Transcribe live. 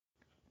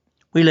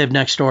We live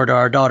next door to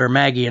our daughter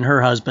Maggie and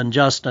her husband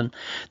Justin.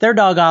 Their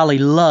dog Ollie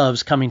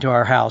loves coming to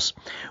our house.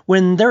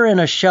 When they're in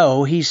a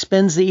show, he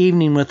spends the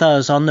evening with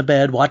us on the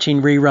bed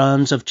watching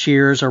reruns of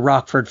Cheers or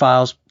Rockford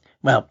Files.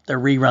 Well, they're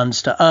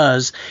reruns to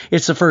us.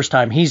 It's the first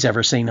time he's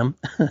ever seen them.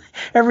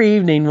 Every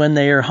evening when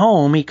they are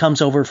home, he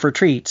comes over for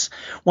treats.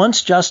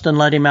 Once Justin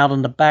let him out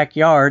in the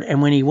backyard,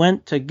 and when he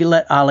went to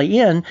let Ollie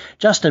in,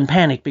 Justin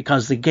panicked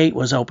because the gate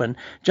was open.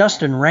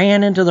 Justin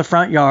ran into the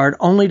front yard,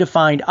 only to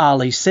find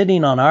Ollie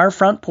sitting on our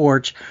front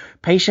porch,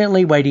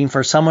 patiently waiting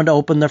for someone to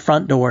open the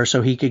front door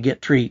so he could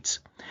get treats.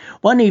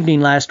 One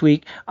evening last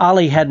week,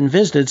 Ollie hadn't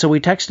visited, so we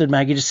texted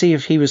Maggie to see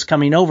if he was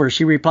coming over.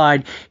 She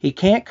replied, he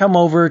can't come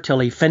over till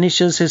he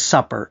finishes his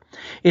supper.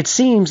 It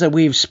seems that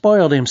we've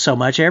spoiled him so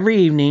much. Every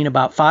evening,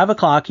 about 5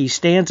 o'clock, he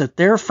stands at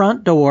their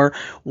front door,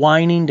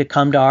 whining to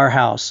come to our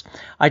house.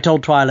 I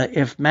told Twyla,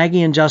 if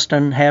Maggie and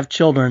Justin have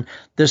children,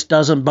 this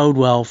doesn't bode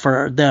well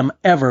for them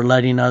ever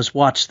letting us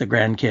watch the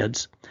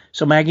grandkids.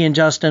 So Maggie and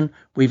Justin,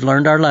 we've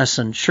learned our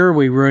lesson. Sure,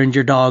 we ruined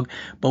your dog,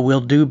 but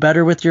we'll do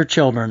better with your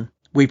children.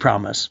 We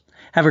promise.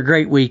 Have a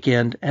great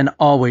weekend, and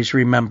always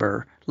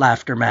remember,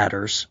 laughter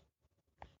matters.